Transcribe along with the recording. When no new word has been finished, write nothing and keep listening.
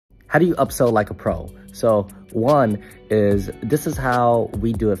how do you upsell like a pro? So one is, this is how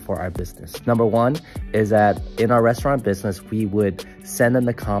we do it for our business. Number one is that in our restaurant business, we would send them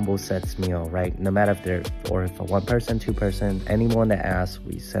the combo sets meal, right? No matter if they're, or if a one person, two person, anyone that asks,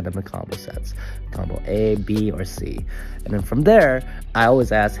 we send them the combo sets, combo A, B, or C. And then from there, I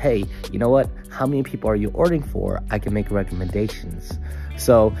always ask, hey, you know what? How many people are you ordering for? I can make recommendations.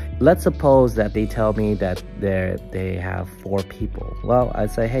 So let's suppose that they tell me that they have 4 people. Well,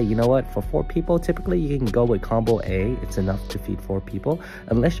 I'd say, hey, you know what? For 4 people, typically you can go with combo A. It's enough to feed 4 people,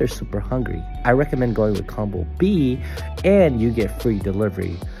 unless you're super hungry. I recommend going with combo B, and you get free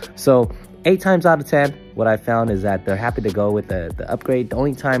delivery. So 8 times out of 10, what I found is that they're happy to go with the upgrade. The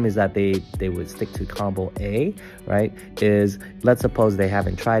only time is that they would stick to combo A, right? Is, let's suppose they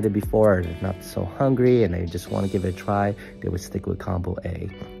haven't tried it before, or they're not so hungry and they just want to give it a try, they would stick with combo A.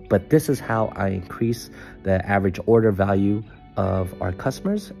 But this is how I increase the average order value of our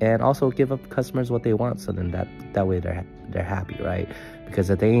customers, and also give up customers what they want, so then that way they're happy, right? Because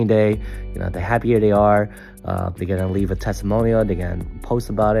at the end of the day, you know, the happier they are, they're gonna leave a testimonial, they're gonna post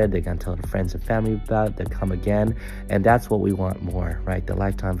about it, they're gonna tell their friends and family about it, they'll come again, and that's what we want more, right? The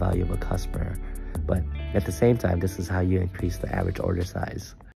lifetime value of a customer. But at the same time, this is how you increase the average order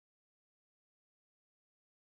size.